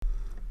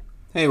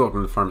Hey,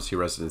 welcome to the Pharmacy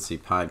Residency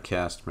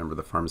Podcast, member of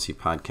the Pharmacy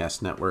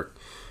Podcast Network.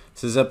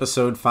 This is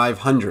episode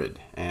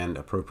 500, and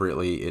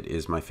appropriately, it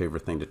is my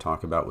favorite thing to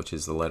talk about, which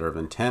is the letter of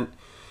intent,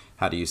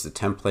 how to use the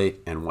template,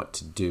 and what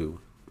to do.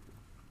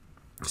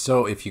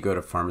 So if you go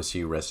to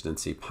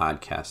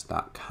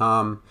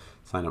pharmacyresidencypodcast.com,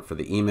 sign up for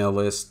the email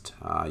list,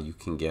 you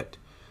can get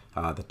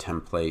the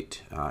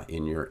template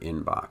in your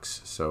inbox.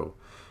 So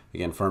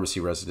again,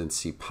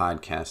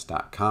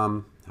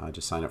 pharmacyresidencypodcast.com.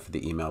 Just sign up for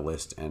the email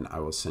list and I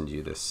will send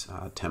you this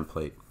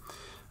template.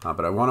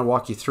 But I want to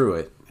walk you through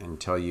it and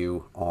tell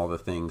you all the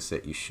things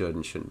that you should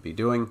and shouldn't be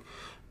doing.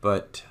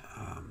 But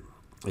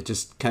it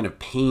just kind of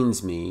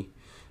pains me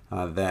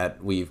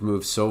that we've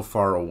moved so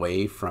far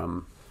away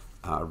from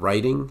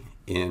writing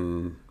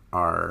in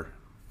our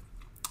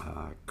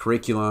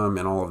curriculum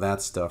and all of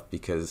that stuff,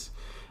 because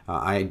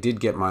I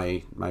did get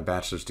my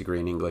bachelor's degree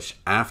in English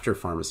after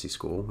pharmacy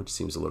school, which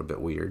seems a little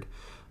bit weird,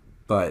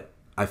 but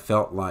I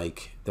felt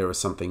like there was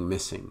something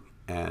missing,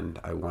 and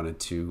I wanted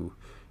to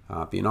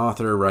be an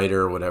author,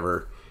 writer,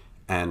 whatever,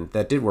 and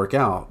that did work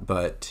out,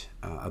 but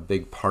a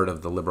big part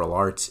of the liberal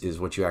arts is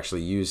what you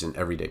actually use in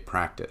everyday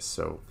practice.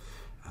 So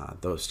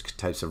those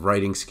types of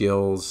writing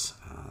skills,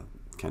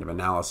 kind of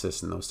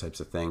analysis and those types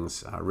of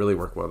things really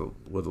work well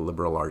with a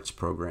liberal arts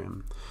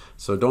program.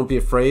 So don't be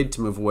afraid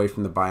to move away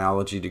from the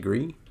biology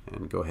degree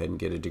and go ahead and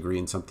get a degree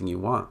in something you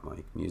want,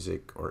 like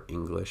music or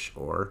English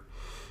or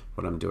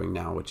what I'm doing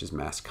now, which is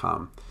mass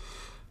comm.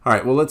 All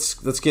right, well,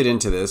 let's get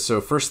into this. So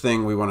first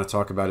thing we want to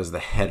talk about is the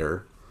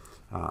header.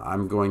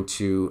 I'm going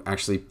to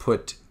actually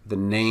put the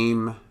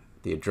name,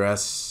 the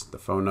address, the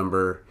phone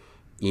number,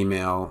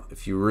 email.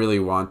 If you really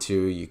want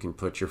to, you can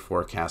put your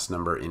forecast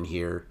number in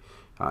here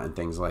and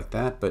things like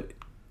that. But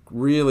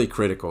really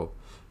critical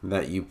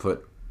that you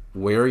put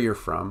where you're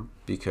from,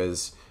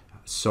 because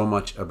so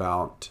much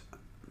about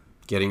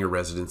getting a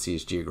residency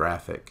is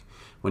geographic.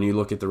 When you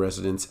look at the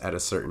residents at a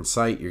certain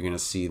site, you're going to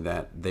see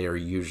that they are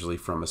usually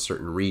from a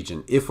certain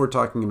region. If we're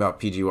talking about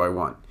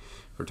PGY1,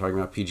 if we're talking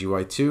about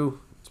PGY2,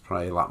 it's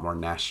probably a lot more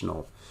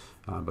national.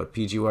 But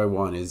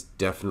PGY1 is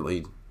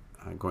definitely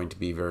going to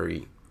be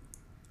very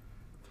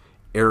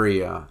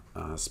area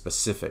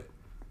specific.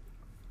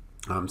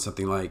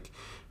 Something like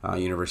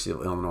University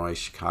of Illinois,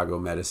 Chicago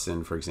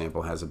Medicine, for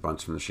example, has a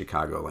bunch from the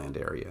Chicagoland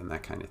area and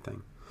that kind of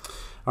thing.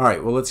 All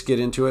right, well, let's get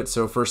into it.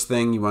 So first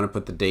thing, you want to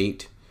put the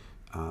date.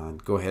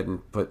 Go ahead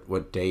and put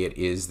what day it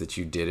is that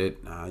you did it.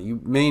 You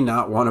may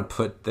not want to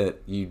put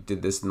that you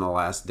did this in the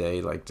last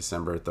day, like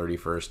December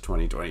 31st,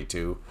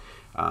 2022.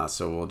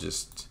 So we'll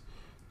just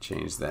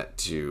change that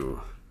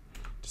to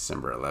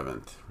December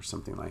 11th or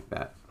something like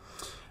that.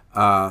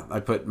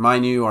 I put my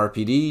new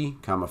RPD,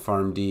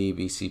 PharmD,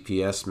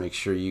 BCPS. Make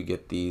sure you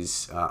get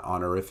these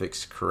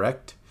honorifics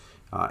correct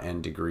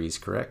and degrees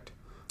correct.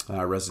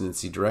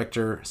 Residency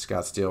director,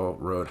 Scottsdale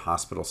Road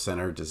Hospital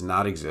Center does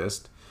not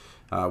exist.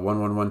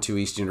 1112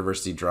 East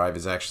University Drive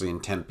is actually in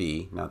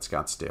Tempe, not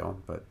Scottsdale,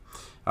 but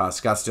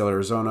Scottsdale,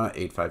 Arizona,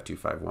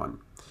 85251.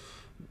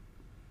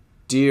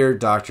 Dear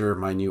Doctor,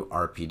 my new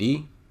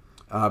RPD.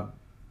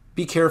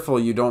 Be careful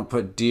you don't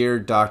put Dear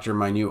Doctor,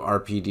 my new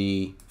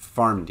RPD,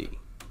 PharmD.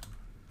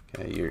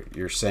 Okay,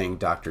 you're saying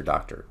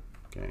doctor.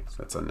 Okay, so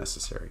that's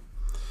unnecessary.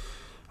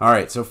 All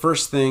right, so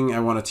first thing I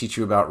want to teach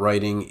you about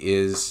writing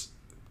is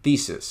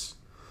thesis.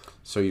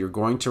 So you're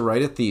going to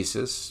write a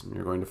thesis, and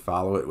you're going to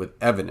follow it with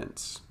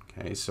evidence.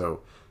 Okay,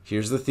 so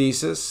here's the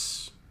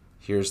thesis.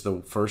 Here's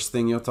the first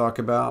thing you'll talk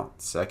about,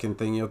 second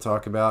thing you'll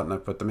talk about, and I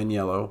put them in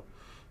yellow.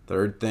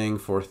 Third thing,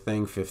 fourth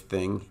thing, fifth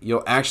thing.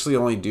 You'll actually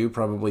only do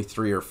probably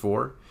 3 or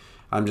 4.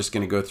 I'm just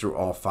going to go through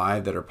all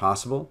 5 that are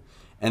possible.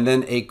 And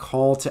then a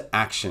call to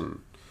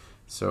action.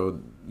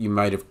 So you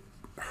might have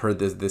heard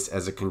this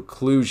as a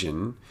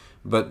conclusion,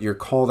 but your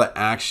call to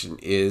action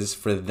is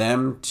for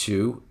them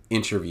to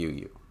interview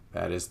you.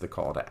 That is the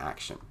call to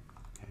action.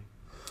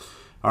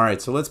 All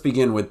right, so let's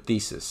begin with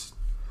thesis.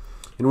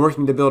 In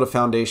working to build a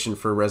foundation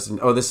for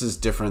resident... Oh, this is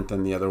different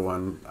than the other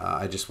one.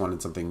 I just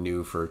wanted something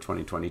new for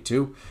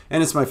 2022.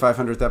 And it's my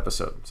 500th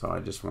episode, so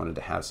I just wanted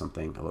to have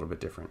something a little bit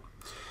different.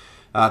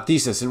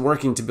 Thesis. In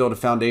working to build a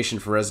foundation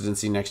for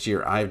residency next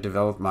year, I have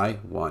developed my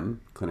 1,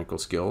 clinical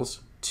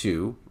skills,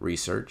 2,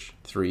 research,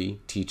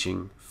 3,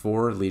 teaching,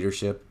 4,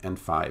 leadership, and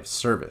 5,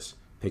 service.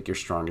 Pick your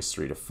strongest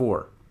 3 to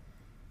 4.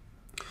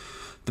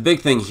 The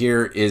big thing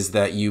here is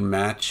that you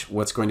match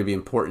what's going to be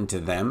important to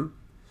them.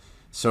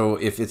 So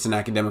if it's an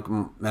academic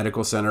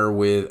medical center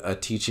with a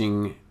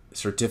teaching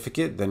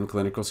certificate, then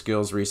clinical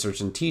skills,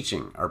 research, and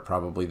teaching are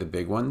probably the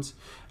big ones.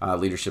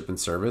 Leadership and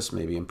service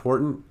may be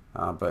important,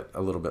 but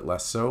a little bit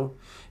less so.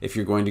 If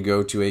you're going to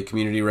go to a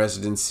community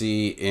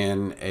residency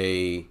in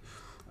a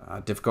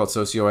difficult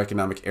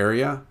socioeconomic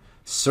area,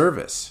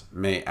 service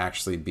may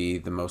actually be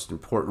the most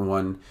important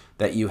one,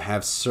 that you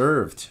have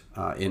served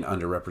in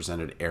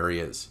underrepresented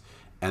areas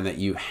and that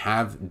you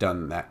have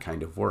done that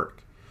kind of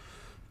work.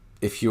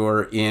 If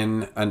you're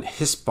in an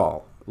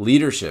HISPOL,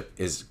 leadership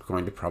is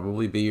going to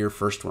probably be your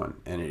first one,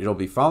 and it'll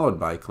be followed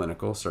by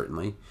clinical,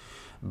 certainly.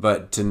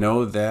 But to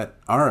know that,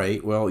 all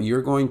right, well,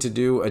 you're going to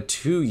do a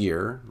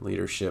 2-year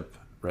leadership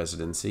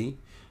residency?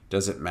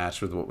 Does it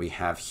match with what we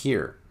have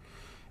here?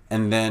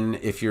 And then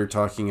if you're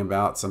talking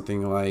about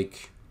something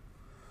like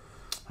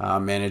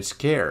managed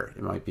care,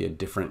 it might be a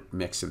different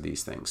mix of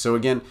these things. So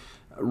again,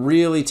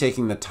 really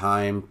taking the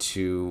time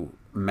to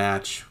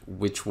match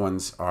which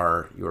ones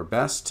are your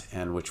best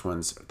and which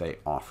ones they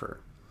offer.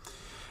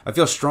 I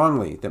feel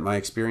strongly that my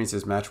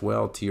experiences match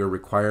well to your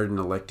required and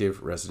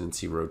elective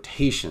residency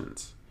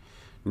rotations.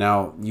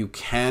 Now, you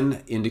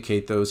can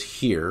indicate those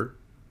here,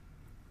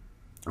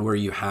 where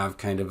you have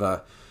kind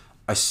of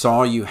I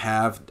saw you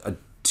have a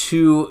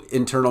 2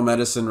 internal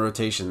medicine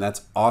rotation.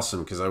 That's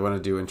awesome because I want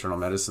to do internal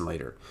medicine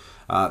later.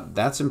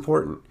 That's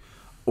important.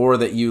 Or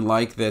that you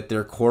like that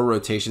their core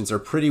rotations are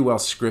pretty well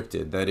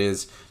scripted. That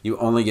is, you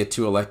only get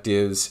 2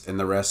 electives and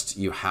the rest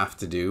you have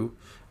to do.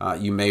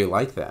 You may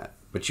like that.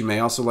 But you may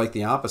also like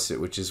the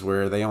opposite, which is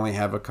where they only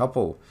have a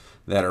couple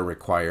that are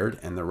required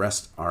and the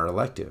rest are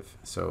elective.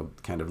 So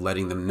kind of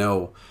letting them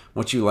know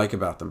what you like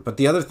about them. But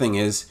the other thing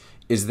is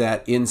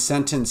that in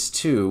sentence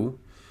 2,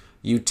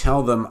 you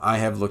tell them, I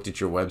have looked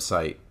at your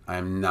website. I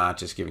am not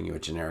just giving you a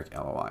generic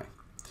LOI.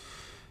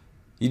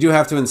 You do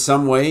have to in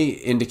some way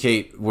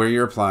indicate where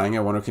you're applying. I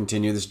want to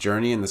continue this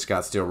journey in the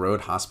Scottsdale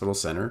Road Hospital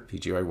Center,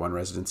 PGY1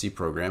 residency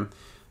program.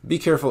 Be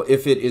careful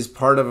if it is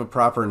part of a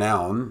proper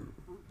noun,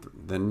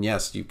 then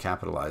yes, you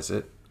capitalize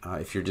it.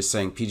 If you're just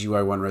saying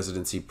PGY1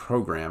 residency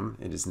program,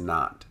 it is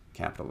not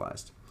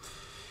capitalized.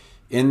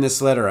 In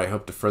this letter, I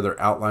hope to further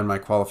outline my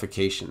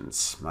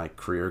qualifications. My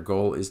career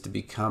goal is to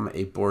become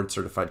a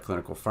board-certified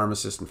clinical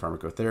pharmacist in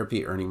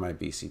pharmacotherapy, earning my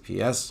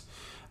BCPS.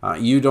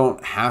 You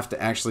don't have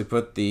to actually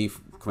put the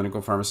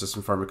clinical pharmacist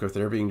in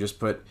pharmacotherapy. You can just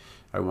put,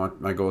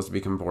 my goal is to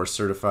become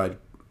board-certified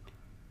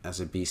as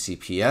a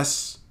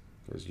BCPS,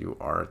 because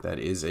that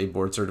is a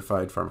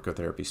board-certified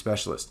pharmacotherapy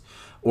specialist,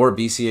 or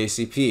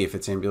BCACP if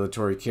it's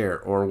ambulatory care,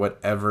 or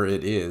whatever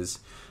it is.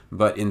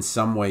 But in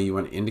some way you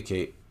want to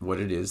indicate what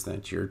it is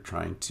that you're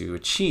trying to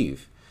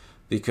achieve,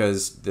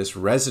 because this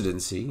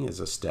residency is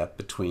a step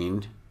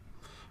between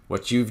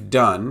what you've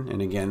done,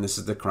 and again, this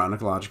is the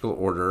chronological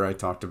order I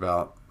talked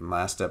about in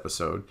last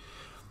episode.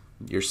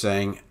 You're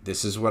saying,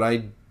 this is what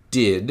I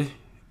did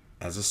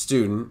as a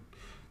student,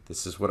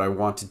 this is what I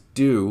want to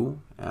do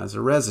as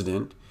a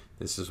resident,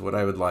 this is what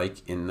I would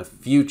like in the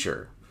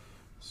future.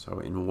 So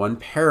in one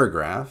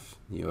paragraph,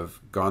 you have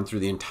gone through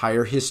the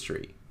entire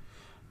history.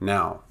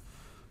 Now,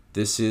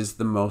 this is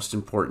the most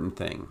important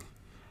thing.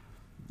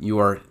 You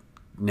are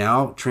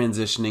now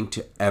transitioning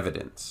to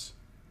evidence.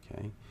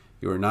 Okay?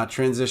 You are not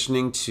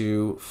transitioning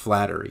to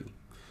flattery.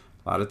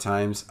 A lot of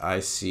times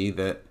I see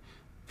that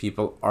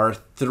people are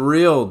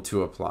thrilled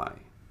to apply.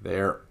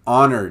 They're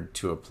honored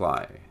to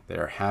apply.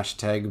 They're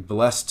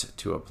 #blessed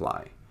to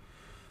apply.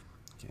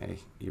 Okay?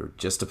 You're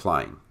just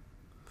applying.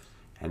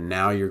 And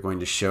now you're going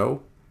to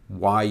show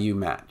why you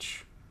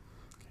match.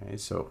 Okay?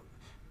 So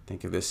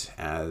think of this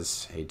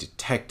as a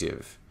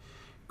detective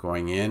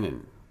going in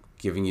and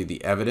giving you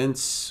the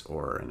evidence,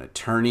 or an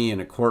attorney in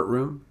a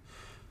courtroom.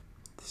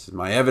 This is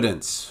my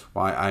evidence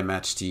why I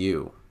match to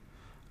you.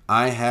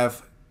 I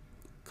have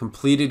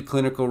completed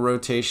clinical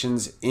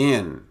rotations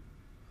in,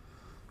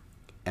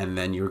 and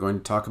then you're going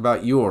to talk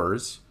about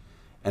yours,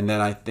 and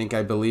then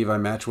I believe I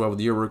match well with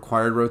your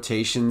required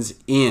rotations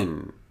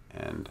in,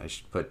 and I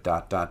should put ...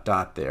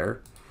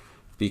 there,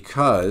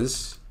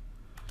 because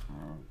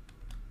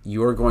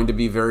you're going to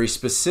be very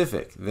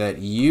specific that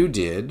you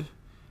did.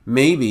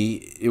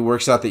 Maybe it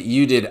works out that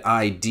you did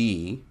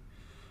ID,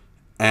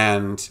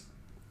 and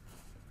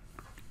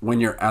when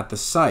you're at the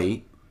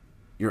site,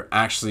 you're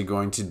actually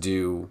going to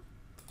do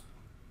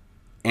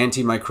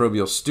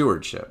antimicrobial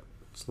stewardship.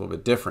 It's a little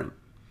bit different.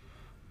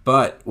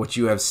 But what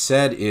you have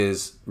said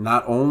is,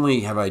 not only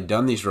have I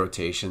done these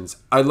rotations,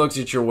 I looked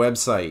at your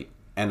website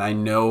and I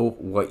know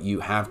what you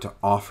have to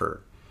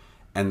offer,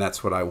 and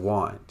that's what I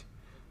want.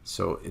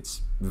 So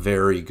it's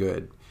very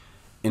good.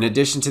 In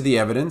addition to the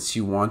evidence,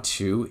 you want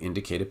to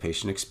indicate a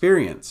patient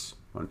experience.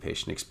 One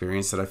patient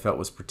experience that I felt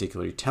was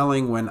particularly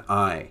telling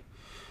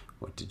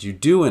what did you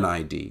do in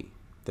ID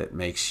that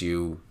makes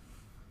you,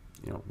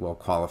 well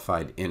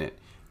qualified in it?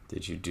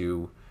 Did you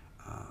do,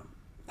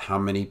 how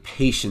many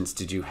patients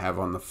did you have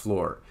on the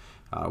floor?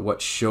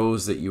 What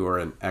shows that you are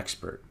an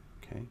expert?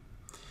 Okay.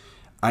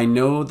 I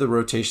know the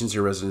rotations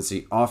your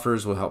residency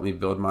offers will help me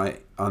build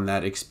on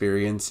that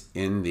experience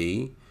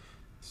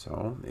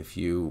so if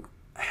you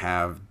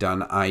have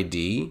done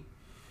ID,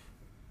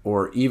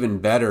 or even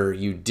better,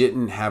 you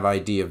didn't have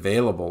ID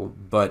available,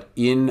 but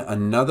in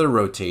another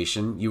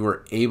rotation, you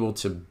were able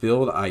to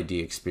build ID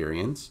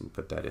experience, and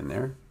put that in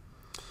there.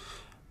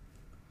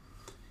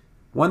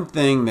 One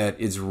thing that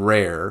is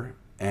rare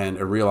and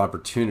a real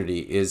opportunity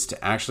is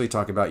to actually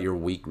talk about your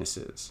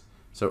weaknesses.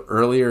 So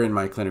earlier in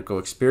my clinical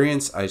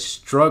experience, I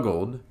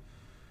struggled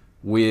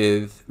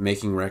with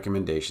making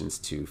recommendations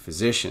to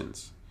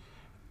physicians.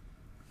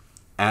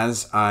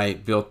 As I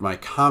built my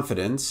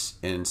confidence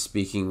in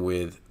speaking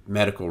with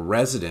medical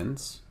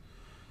residents,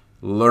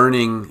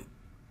 learning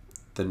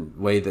the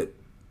way that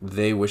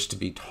they wish to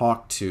be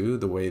talked to,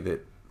 the way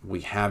that we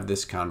have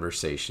this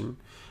conversation,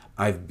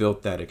 I've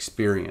built that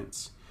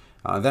experience.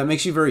 That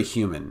makes you very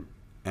human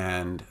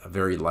and a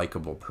very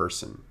likable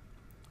person.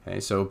 Okay,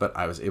 so, but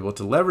I was able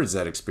to leverage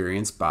that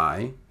experience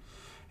by,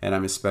 and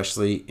I'm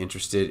especially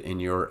interested in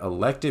your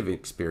elective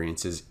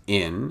experiences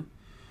in,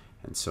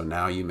 and so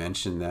now you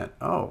mentioned that,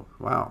 oh,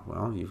 wow,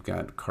 well, you've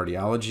got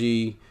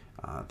cardiology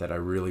that I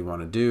really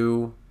want to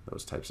do,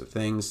 those types of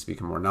things to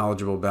become more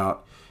knowledgeable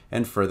about,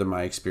 and further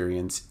my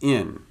experience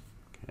in.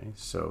 Okay,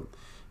 so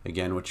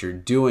again, what you're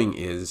doing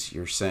is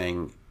you're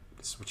saying,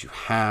 this is what you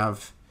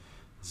have,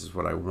 this is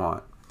what I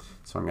want.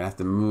 So I'm going to have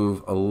to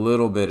move a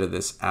little bit of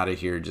this out of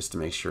here just to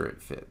make sure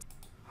it fits.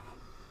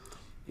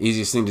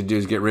 Easiest thing to do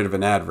is get rid of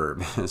an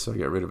adverb. So I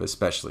got rid of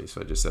especially.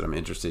 So I just said I'm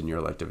interested in your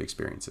elective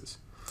experiences.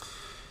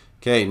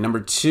 Okay,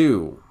 number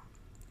 2,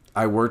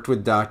 I worked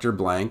with Dr.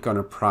 Blank on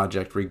a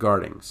project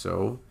regarding.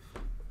 So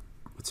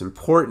what's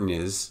important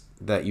is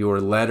that your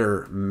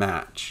letter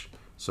match.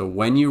 So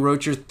when you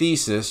wrote your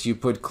thesis, you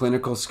put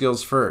clinical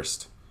skills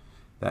first.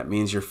 That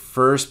means your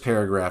first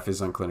paragraph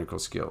is on clinical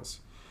skills.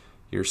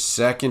 Your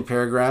second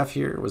paragraph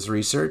here was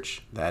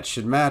research. That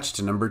should match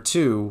to number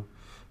 2.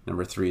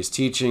 Number 3 is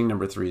teaching.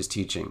 Number 3 is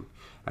teaching.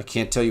 I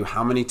can't tell you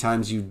how many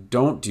times you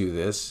don't do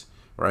this,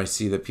 or I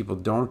see that people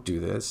don't do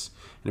this,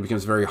 and it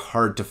becomes very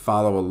hard to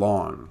follow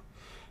along.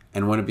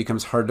 And when it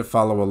becomes hard to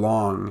follow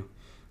along,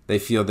 they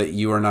feel that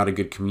you are not a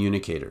good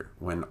communicator,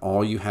 when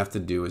all you have to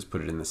do is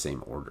put it in the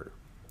same order.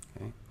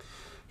 Okay?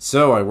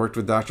 So I worked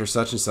with Dr.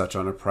 Such and Such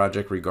on a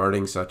project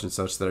regarding such and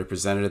such that I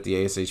presented at the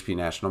ASHP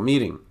National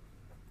Meeting.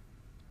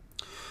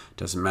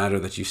 Doesn't matter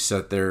that you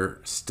stood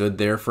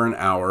there for an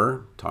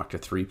hour, talked to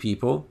 3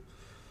 people.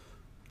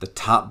 The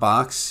top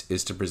box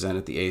is to present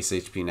at the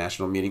ASHP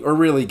National Meeting or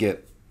really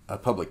get a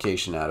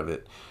publication out of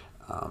it.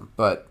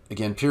 But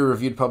again,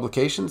 peer-reviewed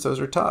publications, those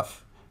are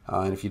tough.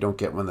 And if you don't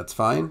get one, that's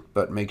fine.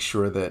 But make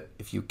sure that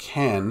if you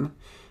can,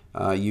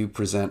 you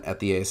present at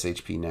the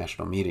ASHP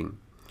National Meeting.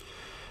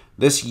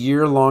 This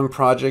year-long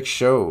project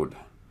showed,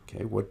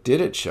 okay, what did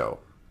it show?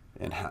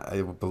 And how,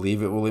 I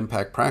believe it will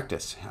impact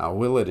practice. How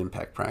will it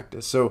impact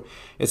practice? So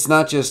it's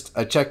not just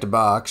I checked a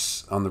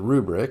box on the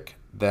rubric,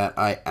 that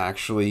I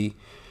actually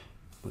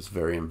was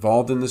very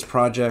involved in this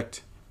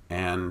project,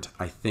 and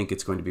I think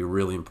it's going to be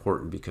really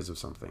important because of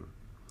something.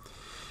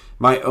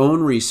 My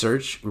own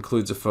research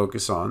includes a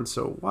focus on,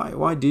 so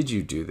why did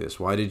you do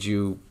this? Why did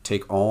you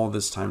take all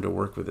this time to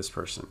work with this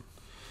person?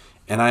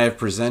 And I have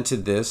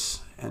presented this,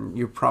 and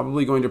you're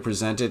probably going to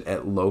present it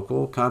at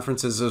local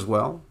conferences as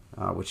well,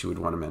 which you would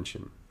want to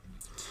mention.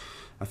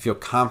 I feel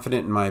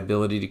confident in my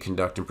ability to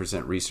conduct and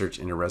present research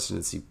in a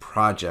residency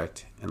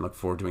project and look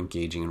forward to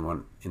engaging in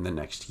one in the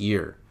next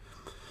year.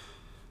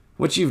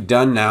 What you've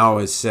done now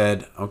is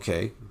said,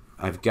 okay,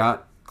 I've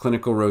got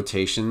clinical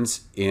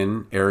rotations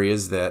in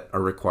areas that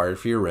are required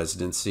for your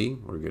residency.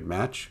 We're a good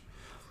match.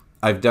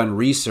 I've done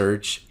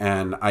research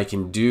and I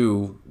can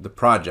do the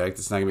project.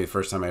 It's not going to be the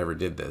first time I ever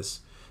did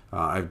this.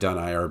 I've done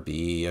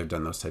IRB. I've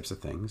done those types of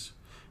things.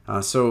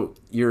 So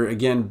you're,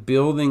 again,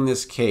 building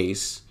this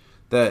case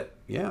that,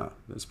 yeah,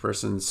 this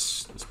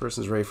person's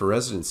ready for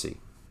residency.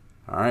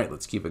 All right,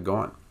 let's keep it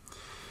going.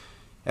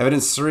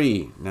 Evidence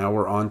 3. Now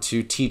we're on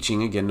to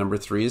teaching. Again, number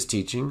 3 is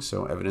teaching,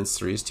 so evidence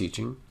 3 is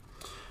teaching.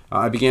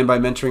 I began by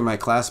mentoring my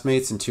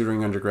classmates and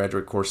tutoring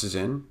undergraduate courses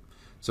in.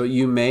 So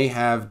you may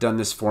have done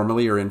this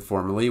formally or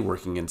informally,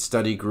 working in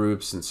study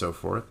groups and so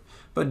forth,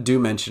 but do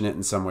mention it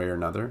in some way or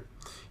another.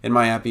 In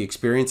my APPE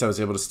experience, I was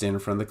able to stand in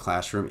front of the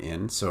classroom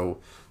in. So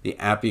the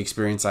APPE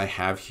experience I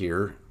have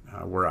here,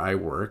 where I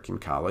work in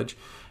college,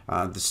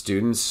 the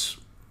students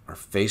are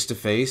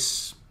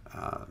face-to-face,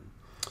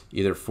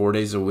 either 4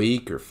 days a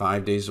week or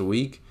 5 days a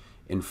week,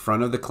 in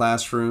front of the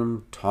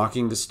classroom,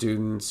 talking to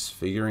students,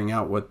 figuring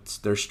out what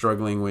they're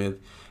struggling with.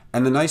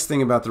 And the nice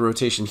thing about the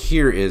rotation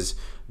here is,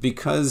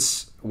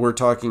 because we're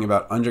talking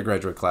about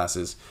undergraduate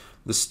classes,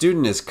 the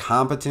student is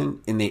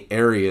competent in the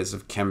areas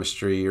of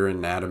chemistry or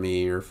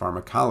anatomy or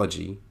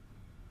pharmacology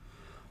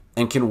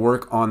and can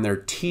work on their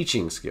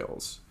teaching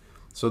skills.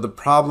 So the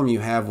problem you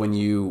have when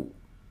you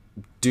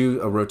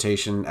do a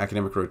rotation,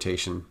 academic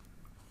rotation,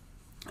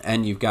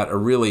 and you've got a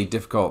really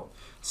difficult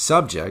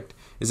subject,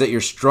 is that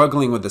you're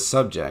struggling with the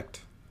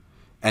subject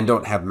and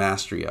don't have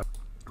mastery of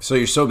it. So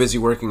you're so busy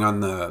working on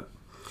the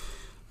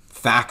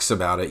facts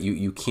about it,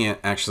 you can't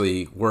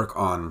actually work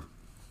on,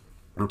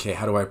 okay,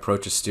 how do I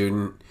approach a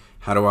student?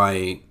 How do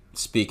I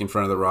speak in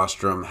front of the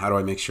rostrum? How do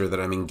I make sure that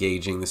I'm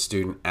engaging the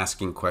student,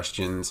 asking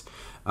questions?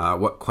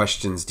 What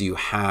questions do you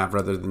have,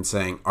 rather than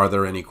saying, are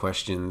there any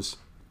questions?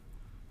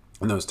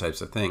 And those types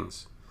of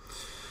things.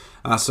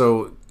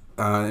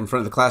 In front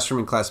of the classroom,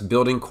 in class,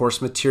 building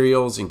course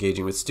materials,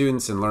 engaging with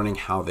students, and learning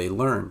how they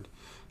learned.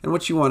 And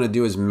what you want to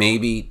do is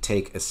maybe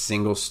take a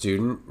single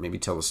student, maybe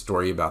tell a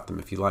story about them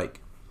if you like.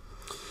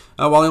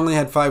 While I only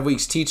had 5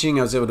 weeks teaching,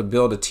 I was able to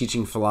build a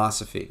teaching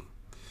philosophy.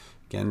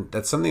 Again,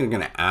 that's something they're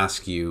going to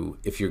ask you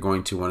if you're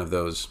going to one of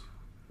those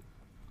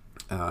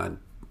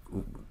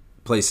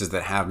places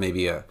that have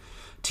maybe a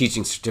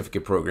teaching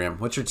certificate program.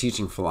 What's your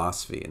teaching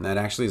philosophy? And that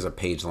actually is a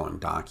page-long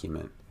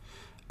document.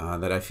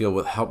 that I feel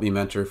will help me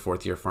mentor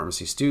fourth-year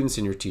pharmacy students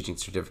in your teaching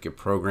certificate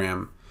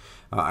program.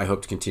 I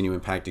hope to continue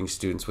impacting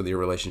students with your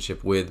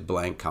relationship with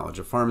blank College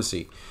of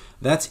Pharmacy.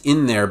 That's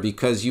in there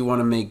because you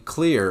want to make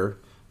clear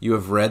you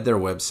have read their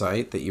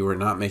website, that you are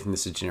not making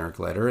this a generic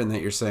letter, and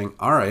that you're saying,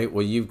 all right,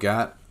 well, you've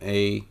got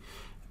a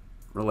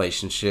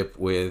relationship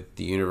with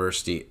the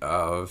University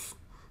of,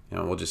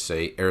 we'll just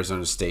say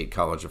Arizona State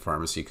College of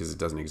Pharmacy because it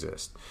doesn't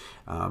exist.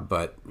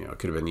 But, it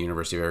could have been the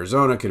University of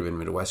Arizona, could have been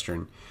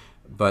Midwestern.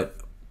 But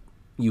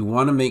you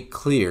want to make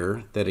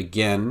clear that,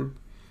 again,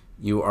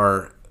 you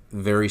are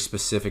very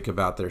specific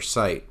about their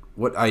site.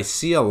 What I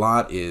see a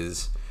lot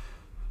is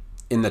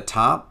in the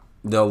top,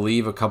 they'll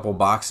leave a couple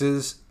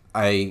boxes.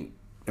 I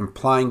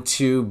implying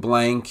to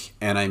blank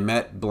and I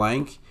met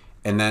blank,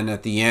 and then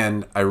at the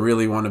end I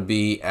really want to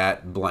be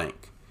at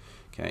blank.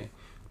 Okay,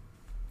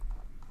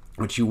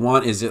 what you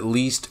want is at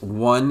least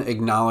one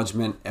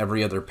acknowledgement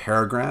every other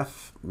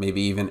paragraph,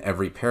 maybe even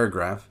every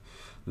paragraph,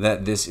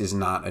 that this is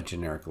not a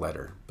generic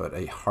letter but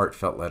a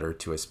heartfelt letter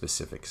to a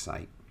specific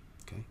site.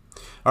 Okay,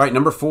 all right,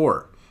 number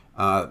 4,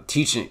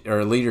 teaching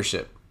or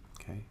leadership.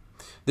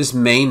 This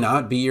may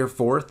not be your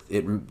fourth.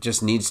 It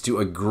just needs to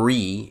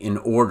agree in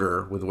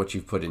order with what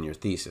you've put in your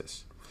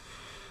thesis.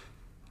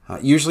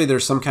 Usually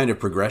there's some kind of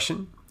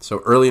progression. So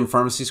early in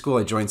pharmacy school,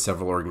 I joined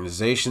several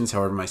organizations.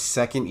 However, my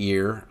second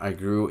year, I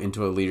grew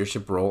into a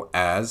leadership role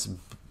as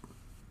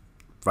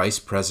vice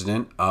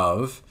president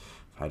of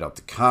Phi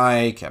Delta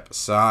Chi, Kappa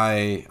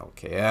Psi,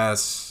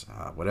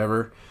 LKS,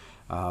 whatever,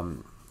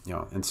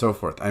 and so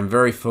forth. I'm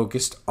very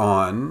focused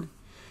on,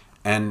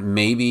 and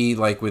maybe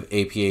like with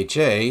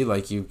APHA,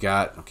 like you've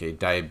got,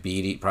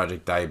 diabetes,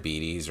 Project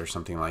Diabetes or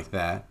something like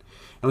that.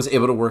 I was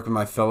able to work with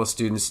my fellow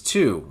students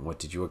too. What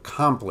did you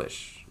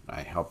accomplish?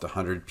 I helped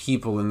 100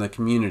 people in the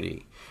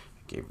community.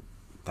 I gave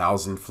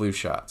 1,000 flu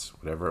shots,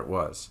 whatever it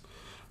was.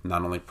 I'm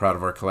not only proud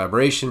of our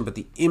collaboration, but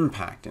the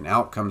impact and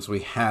outcomes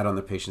we had on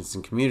the patients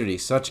and community,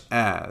 such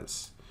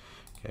as,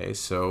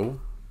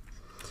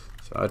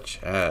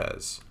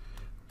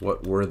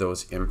 what were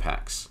those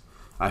impacts?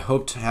 I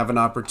hope to have an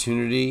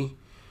opportunity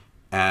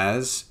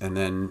and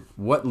then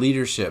what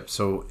leadership?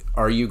 So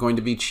are you going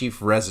to be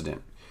chief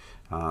resident?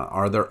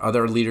 Are there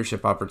other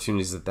leadership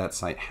opportunities that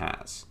site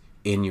has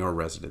in your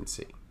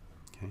residency?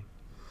 Okay.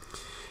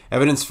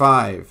 Evidence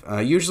 5.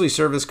 Usually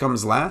service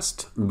comes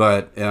last,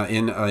 but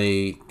in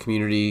a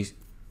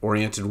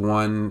community-oriented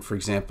one, for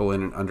example,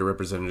 in an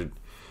underrepresented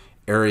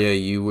area,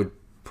 you would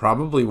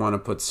probably want to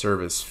put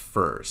service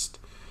first.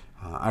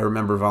 I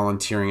remember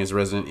volunteering as a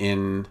resident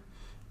in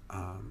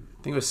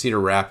I think it was Cedar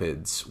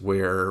Rapids,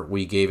 where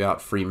we gave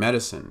out free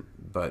medicine,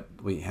 but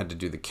we had to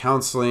do the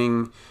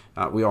counseling.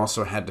 We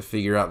also had to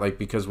figure out,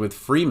 because with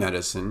free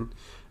medicine,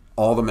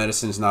 all the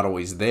medicine is not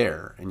always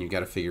there, and you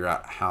got to figure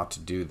out how to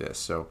do this.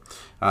 So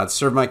to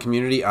serve my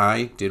community,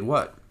 I did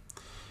what?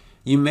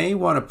 You may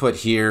want to put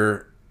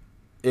here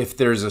if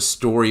there's a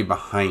story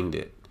behind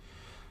it.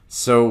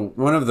 So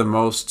one of the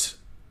most,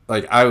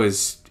 I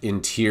was in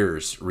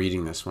tears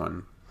reading this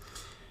one.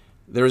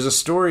 There was a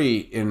story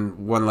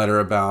in one letter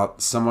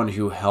about someone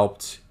who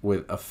helped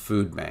with a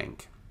food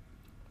bank.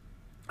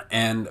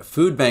 And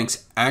food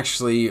banks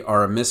actually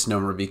are a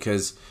misnomer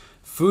because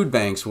food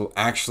banks will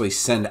actually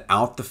send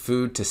out the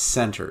food to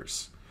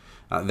centers.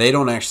 They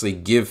don't actually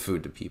give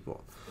food to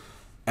people.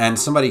 And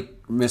somebody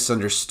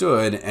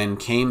misunderstood and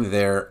came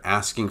there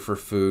asking for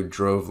food,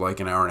 drove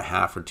an hour and a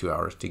half or 2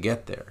 hours to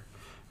get there.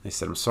 They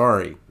said, I'm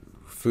sorry,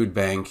 food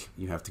bank,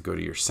 you have to go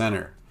to your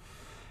center.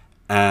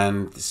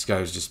 And this guy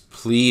was just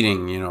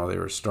pleading, they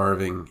were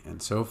starving and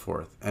so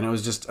forth. And it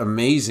was just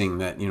amazing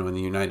that, in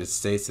the United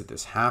States that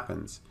this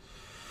happens.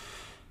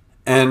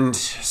 And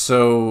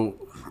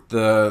so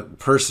the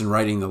person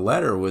writing the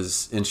letter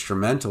was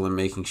instrumental in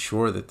making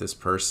sure that this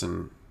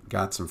person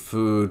got some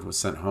food, was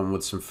sent home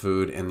with some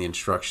food, and the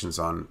instructions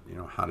on,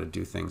 how to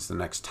do things the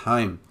next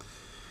time.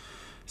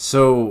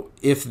 So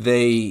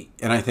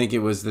and I think it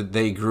was that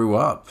they grew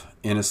up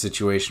in a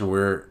situation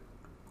where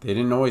they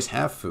didn't always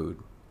have food.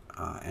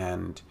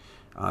 And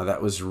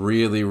that was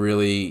really,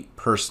 really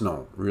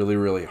personal, really,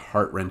 really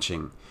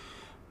heart-wrenching.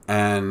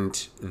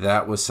 And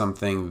that was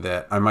something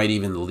that I might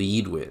even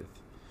lead with,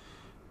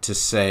 to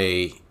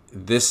say,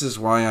 this is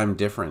why I'm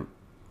different.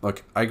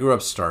 Look, I grew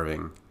up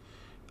starving.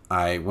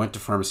 I went to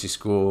pharmacy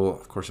school.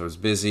 Of course, I was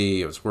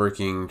busy. I was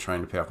working,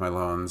 trying to pay off my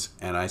loans,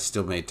 and I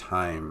still made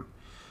time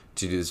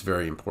to do this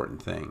very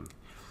important thing.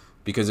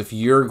 Because if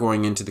you're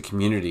going into the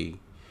community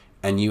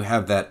and you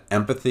have that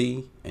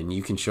empathy, and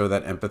you can show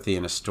that empathy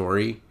in a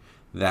story,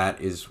 that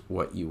is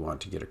what you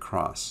want to get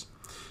across.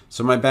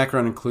 So my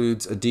background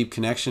includes a deep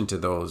connection to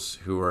those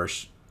who are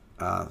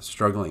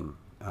struggling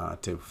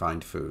to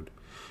find food.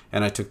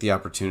 And I took the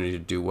opportunity to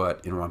do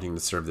what in wanting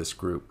to serve this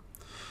group.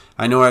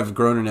 I know I've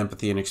grown in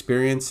empathy and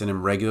experience and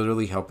am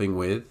regularly helping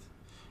with.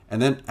 And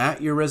then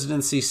at your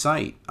residency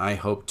site, I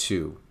hope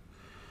to,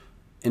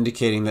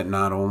 indicating that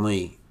not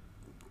only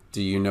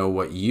do you know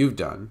what you've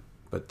done,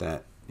 but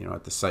that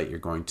at the site, you're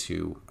going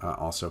to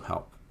also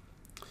help.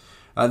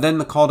 Then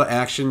the call to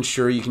action,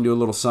 sure, you can do a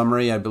little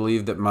summary. I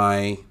believe that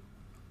my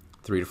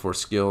 3 to 4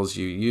 skills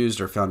you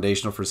used are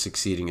foundational for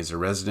succeeding as a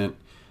resident.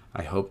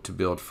 I hope to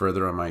build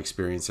further on my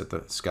experience at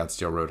the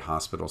Scottsdale Road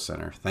Hospital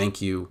Center.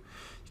 Thank you.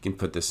 You can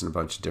put this in a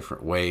bunch of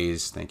different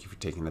ways. Thank you for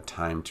taking the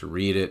time to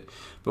read it.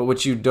 But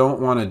what you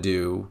don't want to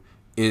do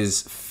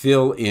is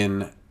fill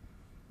in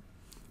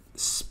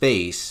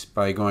space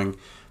by going,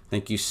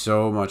 thank you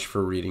so much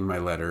for reading my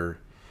letter.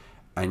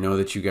 I know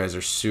that you guys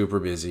are super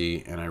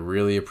busy, and I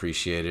really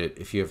appreciate it.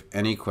 If you have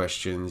any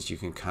questions, you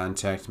can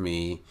contact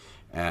me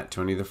at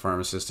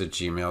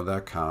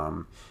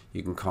tonythepharmacist@gmail.com.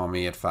 You can call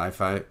me at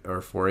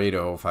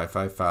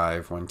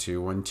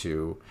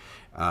 480-555-1212.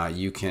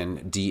 You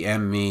can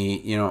DM me.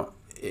 You know,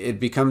 it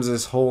becomes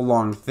this whole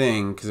long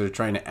thing because they're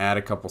trying to add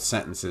a couple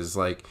sentences.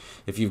 Like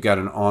if you've got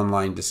an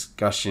online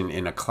discussion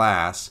in a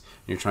class,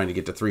 and you're trying to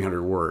get to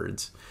 300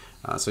 words.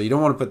 So you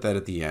don't want to put that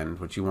at the end.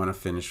 What you want to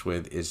finish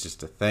with is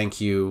just a thank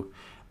you,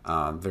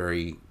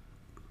 very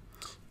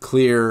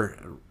clear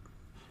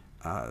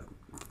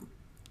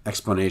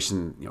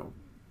explanation. You know,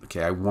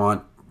 okay, I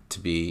want to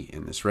be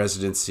in this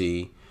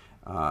residency,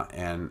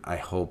 and I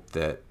hope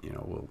that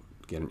we'll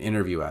get an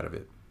interview out of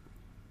it.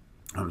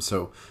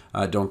 So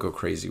don't go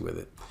crazy with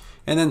it.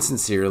 And then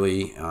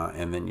sincerely,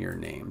 and then your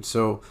name.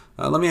 So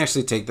let me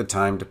actually take the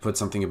time to put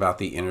something about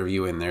the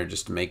interview in there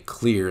just to make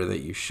clear that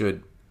you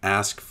should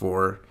ask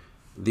for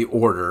the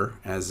order,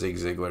 as Zig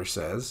Ziglar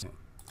says.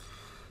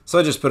 So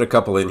I just put a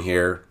couple in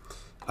here.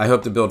 I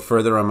hope to build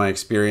further on my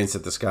experience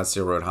at the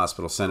Scottsdale Road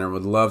Hospital Center.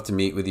 Would love to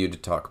meet with you to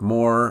talk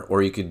more,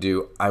 or you could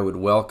do, I would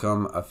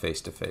welcome a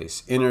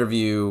face-to-face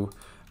interview,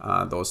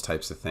 those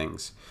types of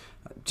things.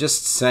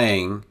 Just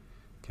saying,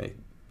 okay,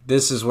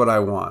 this is what I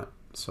want.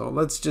 So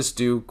let's just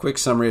do a quick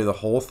summary of the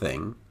whole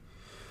thing.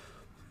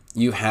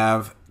 You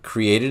have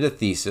created a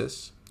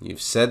thesis.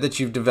 You've said that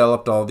you've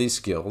developed all these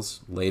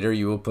skills. Later,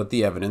 you will put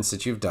the evidence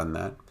that you've done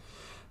that.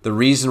 The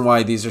reason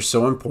why these are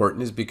so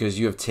important is because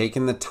you have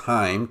taken the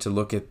time to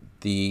look at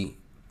the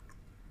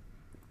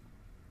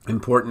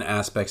important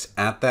aspects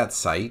at that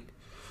site.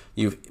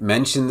 You've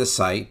mentioned the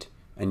site,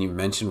 and you've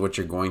mentioned what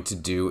you're going to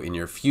do in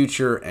your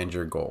future and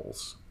your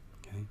goals.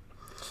 Okay?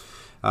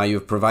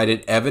 You've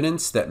provided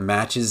evidence that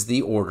matches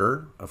the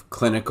order of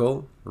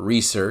clinical,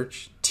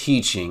 research,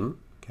 teaching,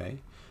 okay?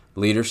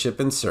 Leadership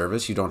and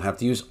service. You don't have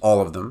to use all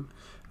of them.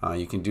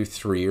 You can do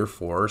 3 or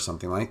 4 or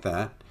something like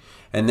that.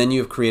 And then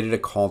you've created a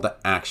call to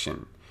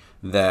action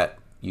that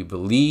you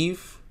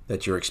believe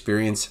that your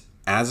experience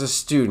as a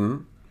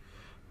student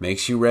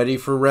makes you ready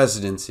for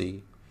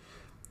residency,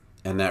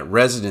 and that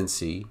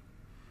residency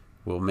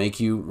will make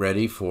you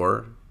ready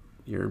for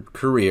your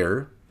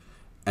career,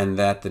 and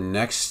that the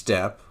next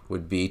step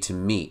would be to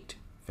meet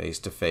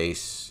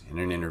face-to-face in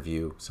an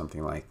interview,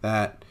 something like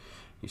that.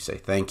 You say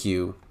thank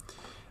you.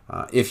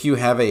 If you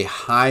have a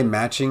high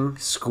matching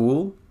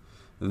school,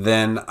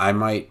 then I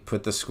might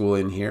put the school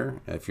in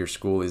here. If your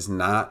school is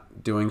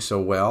not doing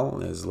so well,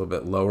 is a little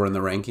bit lower in the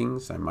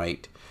rankings, I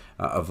might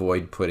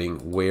avoid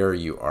putting where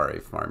you are a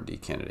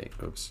PharmD candidate.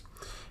 Oops.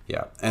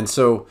 Yeah. And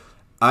so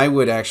I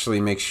would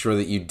actually make sure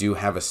that you do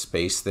have a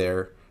space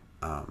there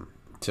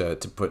to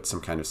put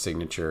some kind of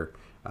signature.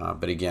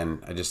 But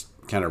again, I just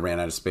kind of ran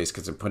out of space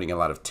because I'm putting a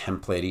lot of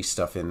template-y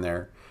stuff in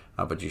there.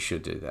 But you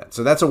should do that.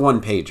 So that's a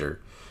 1-pager.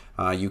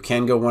 You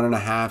can go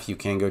 1.5, you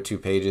can go 2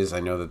 pages. I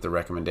know that the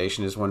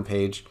recommendation is 1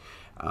 page,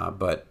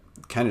 but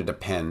kind of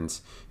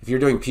depends. If you're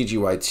doing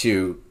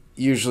PGY2,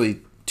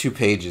 usually 2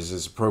 pages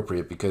is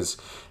appropriate because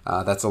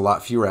that's a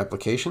lot fewer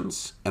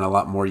applications and a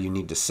lot more you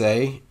need to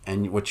say.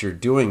 And what you're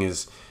doing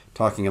is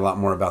talking a lot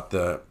more about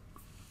the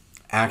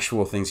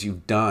actual things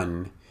you've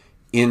done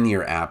in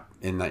your app,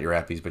 in not your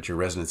appies, but your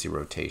residency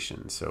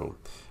rotation. So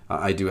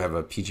I do have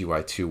a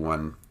PGY2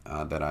 one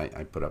that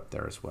I put up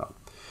there as well.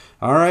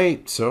 All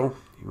right, so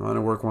you want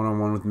to work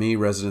one-on-one with me,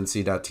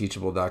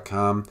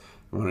 residency.teachable.com.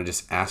 You want to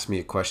just ask me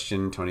a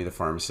question,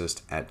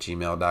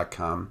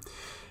 tonythepharmacist@gmail.com.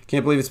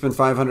 Can't believe it's been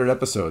 500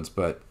 episodes,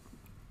 but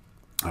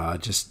I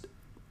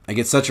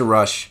get such a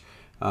rush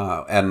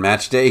at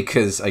match day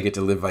because I get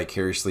to live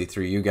vicariously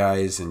through you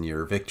guys and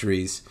your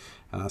victories.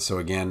 So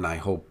again, I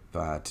hope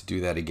to do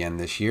that again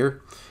this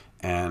year.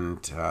 And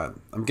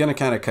I'm going to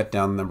kind of cut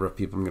down the number of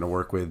people I'm going to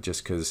work with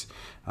just because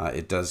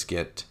it does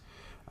get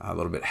a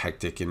little bit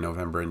hectic in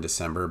November and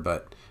December,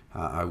 but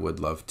I would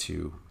love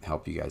to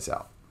help you guys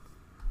out.